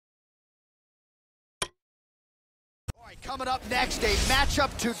Coming up next, a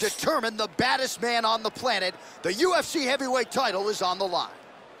matchup to determine the baddest man on the planet. The UFC heavyweight title is on the line.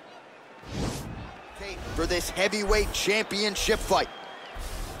 For this heavyweight championship fight.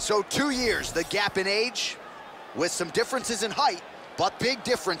 So 2 years, the gap in age, with some differences in height, but big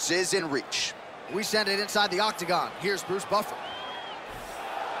differences in reach. We send it inside the octagon. Here's Bruce Buffer.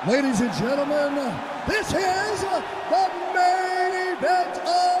 Ladies and gentlemen, this is the main event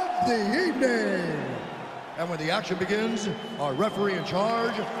of the evening. And when the action begins, our referee in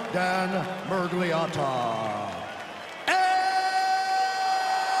charge, Dan Mergliata. And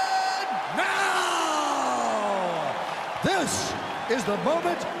now, this is the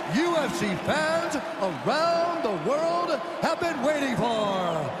moment UFC fans around the world have been waiting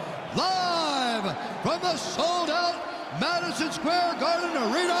for. Live from the sold-out Madison Square Garden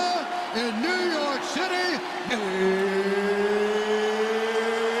Arena in New York City,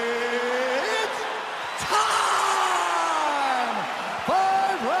 it's time!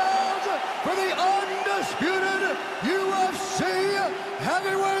 5 rounds for the undisputed UFC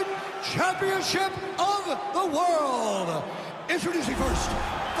Heavyweight Championship of the world. Introducing first,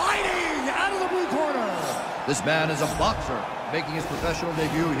 fighting out of the blue corner. This man is a boxer, making his professional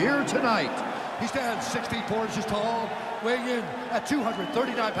debut here tonight. He stands 6 feet 4 inches tall, weighing in at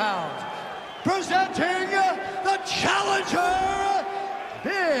 239 pounds. Presenting the challenger,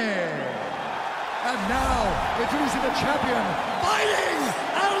 Big. And now, introducing the champion, fighting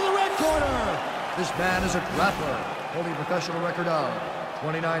out of the red corner. This man is a grappler, holding a professional record of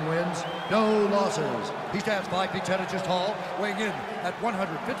 29 wins, no losses. He stands 5 feet 10 inches tall, weighing in at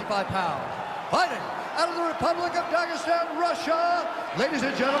 155 pounds. Fighting out of the Republic of Dagestan, Russia, ladies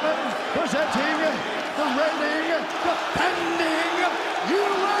and gentlemen, presenting the reigning, defending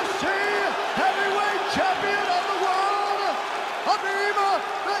UFC heavyweight champion of the world, Khabib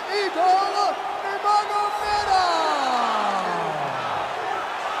the Eagle Nurmagomedov.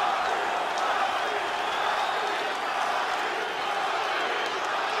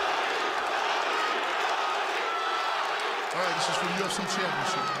 All right, this is for the UFC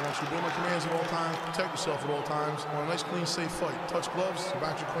Championship. I want you to obey my commands at all times, protect yourself at all times. I want a nice, clean, safe fight. Touch gloves,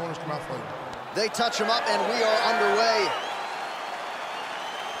 back your corners, come out fighting. They touch him up, and we are underway.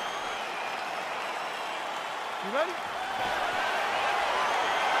 You ready?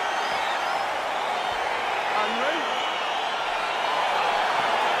 Are you ready?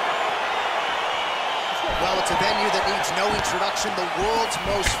 Well, it's a venue that needs no introduction. The world's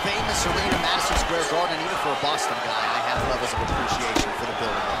most famous arena, Madison Square Garden. Even for a Boston guy, I have levels of appreciation for the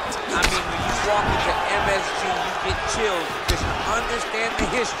building. I mean, when you walk into MSG, you get chills because you understand the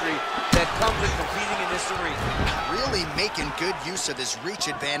history that comes with competing in this arena. Really making good use of his reach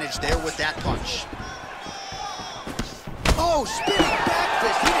advantage there with that punch. Oh, spinning back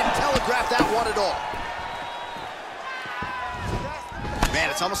fist. He didn't telegraph that one at all. Man,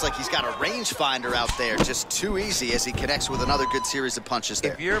 it's almost like he's got a rangefinder out there. Just too easy as he connects with another good series of punches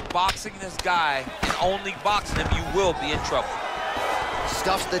there. If you're boxing this guy and only boxing him, you will be in trouble.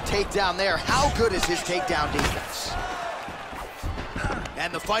 Stuffs the takedown there. How good is his takedown defense?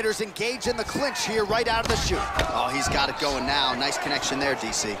 And the fighters engage in the clinch here right out of the chute. Oh, he's got it going now. Nice connection there,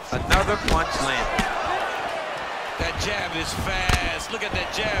 DC. Another punch landed. That jab is fast. Look at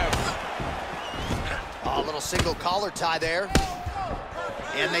that jab. Oh, a little single collar tie there.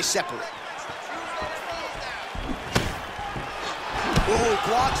 And they separate. Ooh,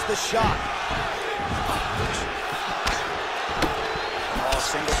 blocks the shot. Oh,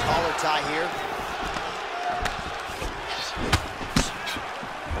 single collar tie here.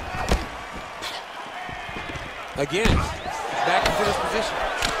 Again, back into this position.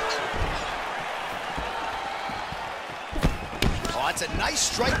 Oh, that's a nice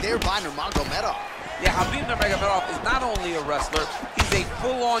strike there by Nurmagomedov. Yeah, Khabib Nurmagomedov is not only a wrestler, he's a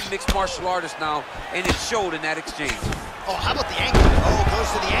full-on mixed martial artist now, and it showed in that exchange. Oh, how about the ankle? Oh, goes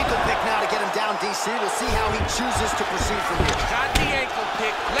to the ankle pick now to get him down, DC. We'll see how he chooses to proceed from here. Got the ankle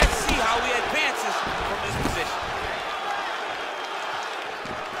pick. Let's see how he advances from this position.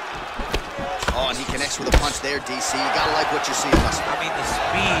 Oh, and he connects with a punch there, DC. You gotta like what you're seeing, Muscle. I mean, the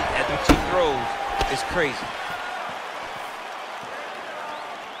speed at which he throws is crazy.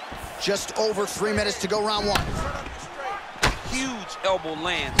 Just over 3 minutes to go, round 1. Huge elbow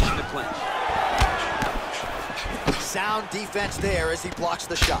lands in the clinch. Sound defense there as he blocks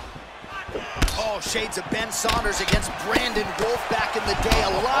the shot. Oh, shades of Ben Saunders against Brandon Wolf back in the day.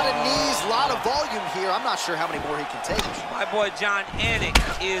 A lot of knees, a lot of volume here. I'm not sure how many more he can take. My boy John Anik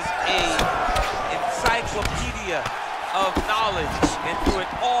is a encyclopedia of knowledge and threw it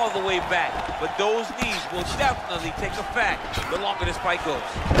all the way back. But those knees will definitely take effect the longer this fight goes.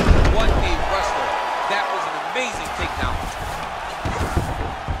 What a wrestler. That was an Amazing takedown.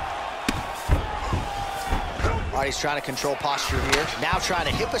 All right, he's trying to control posture here. Now trying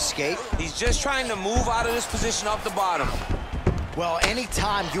to hip escape. He's just trying to move out of this position off the bottom. Well,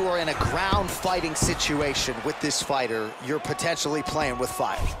 anytime you are in a ground fighting situation with this fighter, you're potentially playing with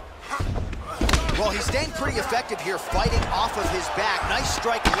fire. Well, he's staying pretty effective here, fighting off of his back. Nice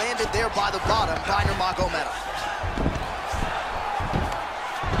strike landed there by the bottom by Nurmagomedov.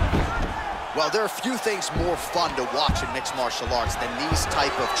 Well, there are few things more fun to watch in mixed martial arts than these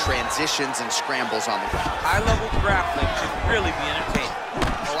type of transitions and scrambles on the ground. High-level grappling should really be entertaining.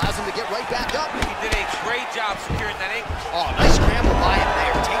 Allows him to get right back up. He did a great job securing that ankle. Oh, nice scramble by him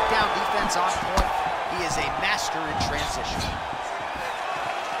there. Takedown defense on point. He is a master in transition.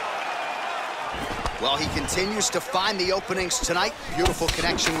 Well, he continues to find the openings tonight. Beautiful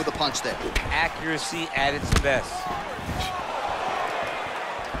connection with the punch there. Accuracy at its best.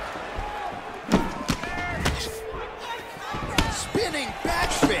 Spinning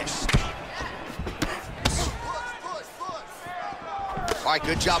back fist. All right,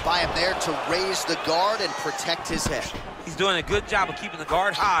 good job by him there to raise the guard and protect his head. He's doing a good job of keeping the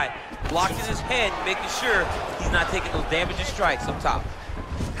guard high, blocking his head, making sure he's not taking those damaging strikes up top.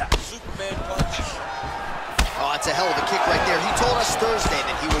 Superman punch. Oh, that's a hell of a kick right there. He told us Thursday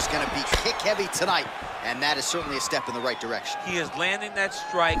that he was going to be kick-heavy tonight, and that is certainly a step in the right direction. He is landing that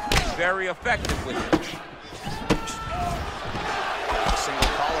strike very effective with it.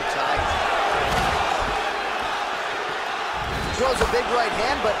 Single collar tie. Throws a big right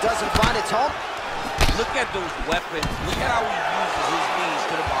hand, but doesn't find its home. Look at those weapons. Look at how he uses his knees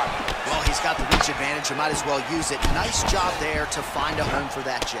to the body. Well, he's got the reach advantage. You might as well use it. Nice job there to find a home for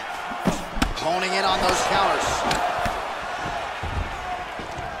that jab. Honing in on those counters.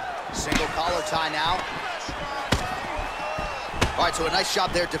 Single collar tie now. All right, so a nice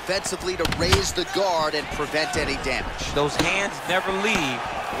job there defensively to raise the guard and prevent any damage. Those hands never leave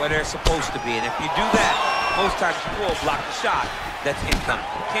where they're supposed to be. And if you do that, most times you will block the shot that's incoming.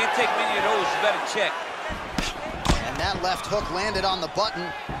 Can't take many of those, you better check. And that left hook landed on the button.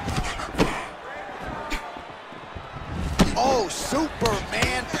 Oh,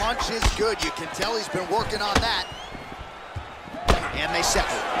 Superman punch is good. You can tell he's been working on that. And they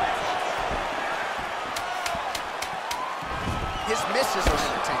separate. His misses are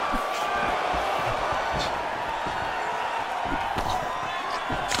entertaining.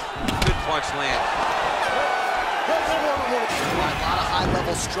 Good punch land. A lot of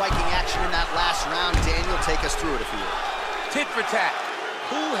high-level striking action in that last round. Daniel, take us through it if you will. Tit for tat.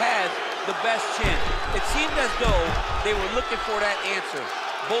 Who has the best chin? It seemed as though they were looking for that answer.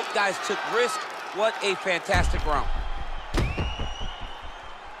 Both guys took risk. What a fantastic round.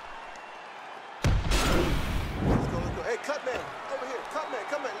 Let's go. Hey, cut man, over here. Cut man,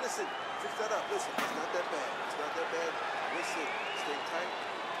 come on, listen. Fix that up. Listen, it's not that bad. It's not that bad. Listen, stay tight.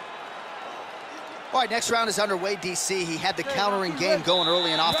 All right, next round is underway, DC. He had the countering game going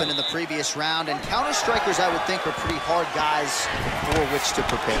early and often in the previous round, and counter strikers, I would think, are pretty hard guys for which to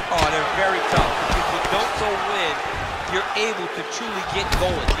prepare. Oh, they're very tough. If you don't know when you're able to truly get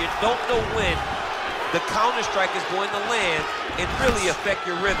going, you don't know when the counter strike is going to land and really affect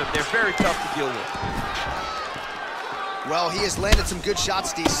your rhythm. They're very tough to deal with. Well, he has landed some good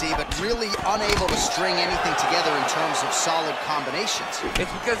shots, DC, but really unable to string anything together in terms of solid combinations. It's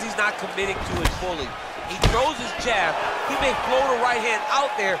because he's not committing to it fully. He throws his jab. He may float a right hand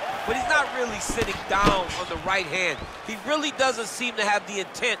out there, but he's not really sitting down on the right hand. He really doesn't seem to have the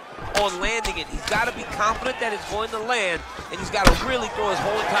intent on landing it. He's got to be confident that it's going to land, and he's got to really throw his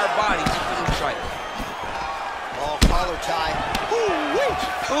whole entire body into the strike. Oh, collar tie. Ooh-wee!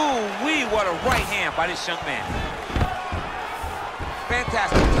 Ooh-wee, what a right hand by this young man.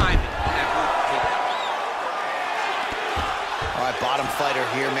 Fantastic timing on that move. All right, bottom fighter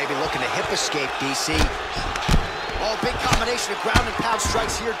here, maybe looking to hip escape, DC. Oh, big combination of ground and pound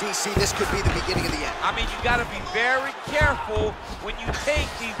strikes here, DC. This could be the beginning of the end. I mean, you got to be very careful when you take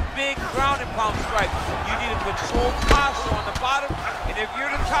these big ground and pound strikes. You need to control posture on the bottom, and if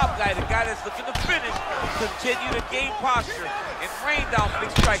you're the top guy, the guy that's looking to finish, continue to gain posture and rain down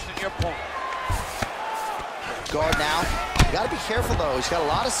big strikes on your opponent. Guard now. You gotta be careful though. He's got a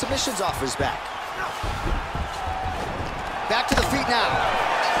lot of submissions off his back. Back to the feet now.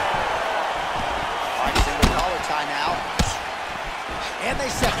 All right, single collar tie now. And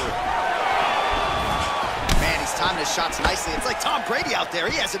they separate. Man, he's timing his shots nicely. It's like Tom Brady out there.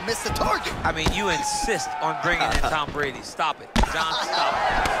 He hasn't missed the target. I mean, you insist on bringing in Tom Brady. Stop it. John, stop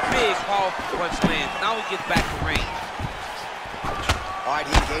it. Big, powerful punch lands. Now he gets back to range. All right,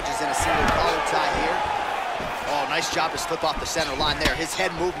 he engages in a single collar tie here. Oh, nice job to slip off the center line there. His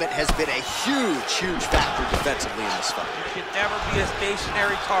head movement has been a huge factor defensively in this fight. You can never be a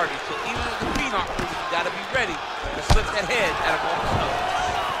stationary target, so even if the feet aren't moving, you gotta be ready to slip that head at a moment's notice.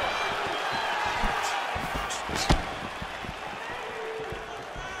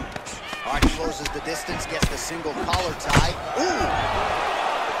 All right, closes the distance, gets the single collar tie. Ooh!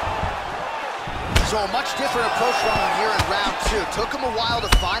 So a much different approach from him here in round 2. Took him a while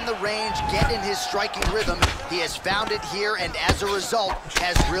to find the range, get in his striking rhythm. He has found it here, and as a result,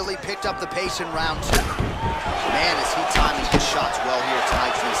 has really picked up the pace in round 2. Man, is he timing his shots well here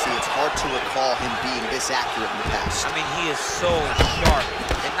tonight, DC. It's hard to recall him being this accurate in the past. I mean, he is so sharp.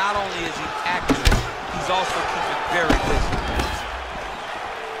 And not only is he accurate, he's also keeping very busy.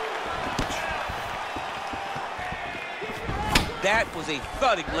 That was a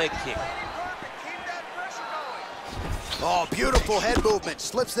thudding leg kick. Oh, beautiful head movement.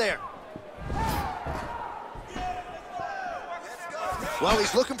 Slips there. Well,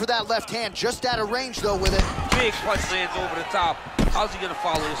 he's looking for that left hand, just out of range, though, with it. Big punch lands over the top. How's he going to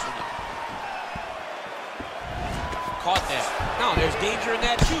follow this one up? Caught that. Now, there's danger in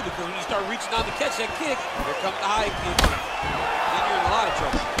that, too, because when you start reaching out to catch that kick, here comes the high kick. Then you're in a lot of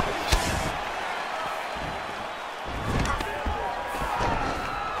trouble.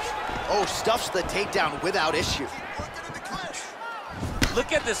 Oh, stuffs the takedown without issue.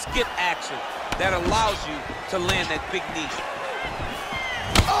 Look at the skip action that allows you to land that big knee.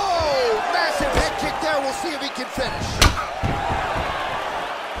 Oh, massive head kick there. We'll see if he can finish.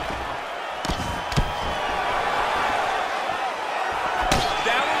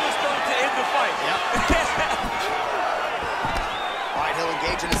 That one was going to end the fight. Yep. All right, he'll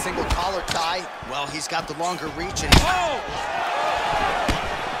engage in a single collar tie. Well, he's got the longer reach. And oh!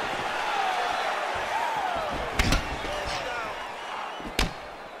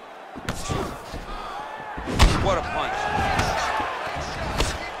 What a punch.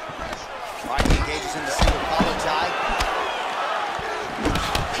 All right, he engages in the single collar tie.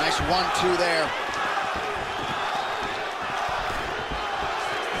 Nice 1-2 there.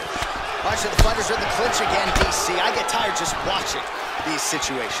 All right, so the fighters are in the clinch again, DC. I get tired just watching these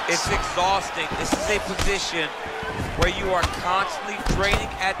situations. It's exhausting. This is a position where you are constantly draining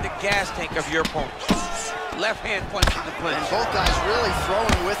at the gas tank of your opponent. Left hand punch in the clinch. And both guys really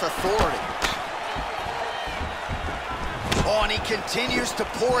throwing with authority. Oh, and he continues to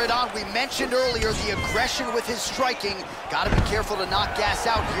pour it on. We mentioned earlier the aggression with his striking. Got to be careful to not gas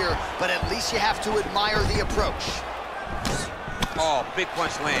out here, but at least you have to admire the approach. Oh, big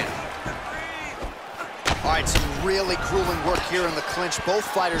punch land. All right, some really grueling work here in the clinch. Both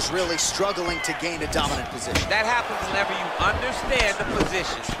fighters really struggling to gain a dominant position. That happens whenever you understand the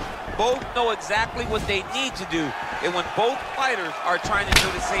position. Both know exactly what they need to do, and when both fighters are trying to do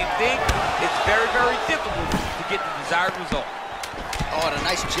the same thing, it's very difficult to get the desired result. Oh, and a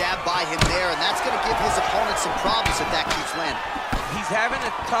nice jab by him there, and that's going to give his opponent some problems if that keeps landing. He's having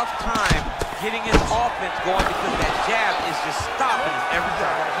a tough time getting his offense going because that jab is just stopping every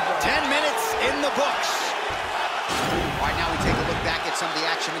time. 10 minutes in the books. All right, now we take a look back at some of the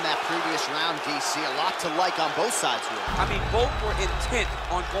action in that previous round, DC. A lot to like on both sides here. I mean, both were intent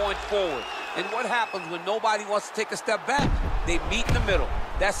on going forward. And what happens when nobody wants to take a step back? They meet in the middle.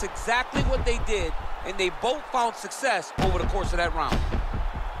 That's exactly what they did, and they both found success over the course of that round.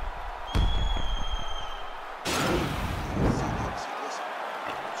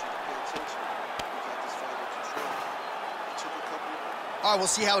 All right, we'll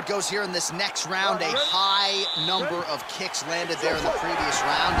see how it goes here in this next round. A high number of kicks landed there in the previous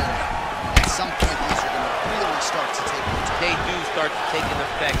round, and some point these are going to really start to take effect. They do start to take an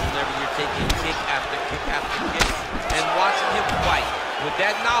effect whenever you're taking kick after kick after kick. And watching him fight with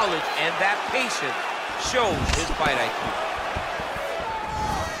that knowledge and that patience shows his fight IQ.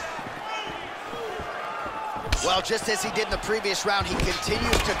 Well, just as he did in the previous round, he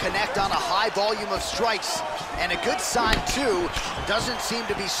continues to connect on a high volume of strikes. And a good sign, too, doesn't seem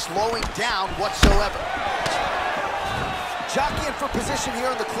to be slowing down whatsoever. Jockeying for position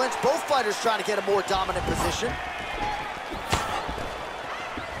here in the clinch. Both fighters trying to get a more dominant position.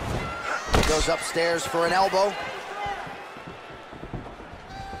 Goes upstairs for an elbow.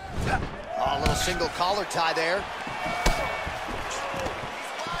 Oh, a little single collar tie there.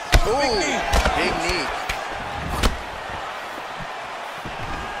 Ooh, big knee.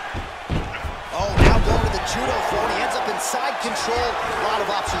 Judo throw, and he ends up in side control. A lot of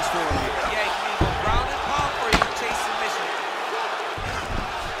options for him here. Yeah, you can go ground and pound or you can chase submission.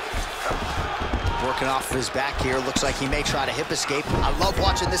 Working off of his back here. Looks like he may try to hip escape. I love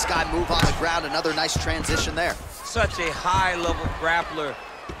watching this guy move on the ground. Another nice transition there. Such a high-level grappler.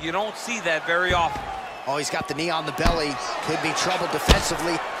 You don't see that very often. Oh, he's got the knee on the belly. Could be trouble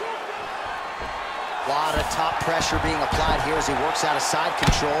defensively. A lot of top pressure being applied here as he works out of side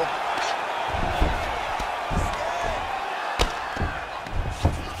control.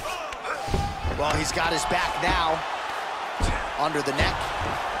 Well, he's got his back now. Under the neck.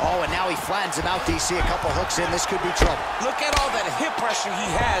 Oh, and now he flattens him out, DC. A couple hooks in. This could be trouble. Look at all that hip pressure he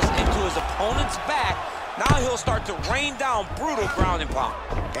has into his opponent's back. Now he'll start to rain down brutal ground and pound.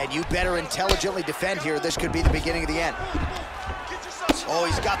 And you better intelligently defend here. This could be the beginning of the end. Oh,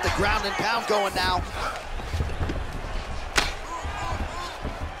 he's got the ground and pound going now.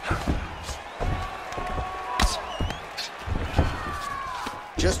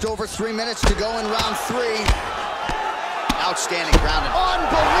 Just over 3 minutes to go in round 3. Outstanding ground and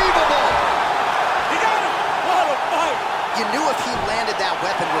unbelievable! He got him! What a fight! You knew if he landed that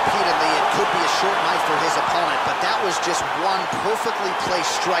weapon repeatedly, it could be a short knife for his opponent, but that was just one perfectly placed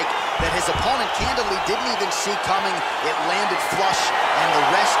strike that his opponent candidly didn't even see coming. It landed flush, and the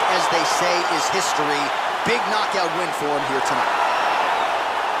rest, as they say, is history. Big knockout win for him here tonight.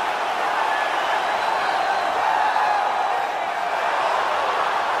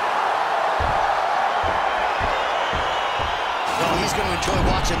 He's going to enjoy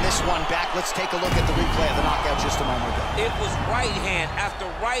watching this one back. Let's take a look at the replay of the knockout just a moment ago. It was right hand after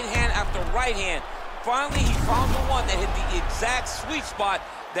right hand after right hand. Finally, he found the one that hit the exact sweet spot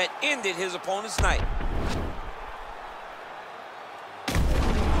that ended his opponent's night.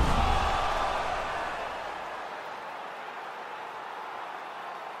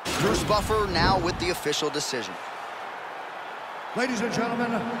 Bruce Buffer now with the official decision. Ladies and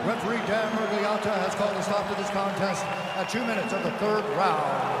gentlemen, referee Dan Murgliata has called a stop to this contest at 2 minutes of the 3rd round,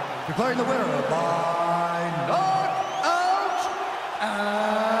 declaring the winner by knockout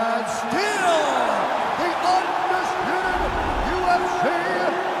and still the undisputed UFC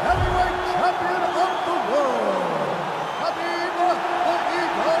heavyweight champion of the world, Khabib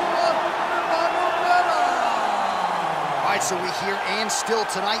Nurmagomedov. All right, so we hear and still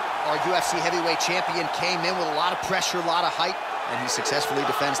tonight, our UFC heavyweight champion came in with a lot of pressure, a lot of height, and he successfully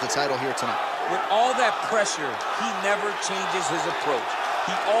defends the title here tonight. With all that pressure, he never changes his approach.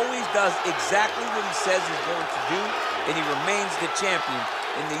 He always does exactly what he says he's going to do, and he remains the champion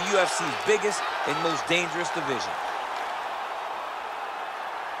in the UFC's biggest and most dangerous division.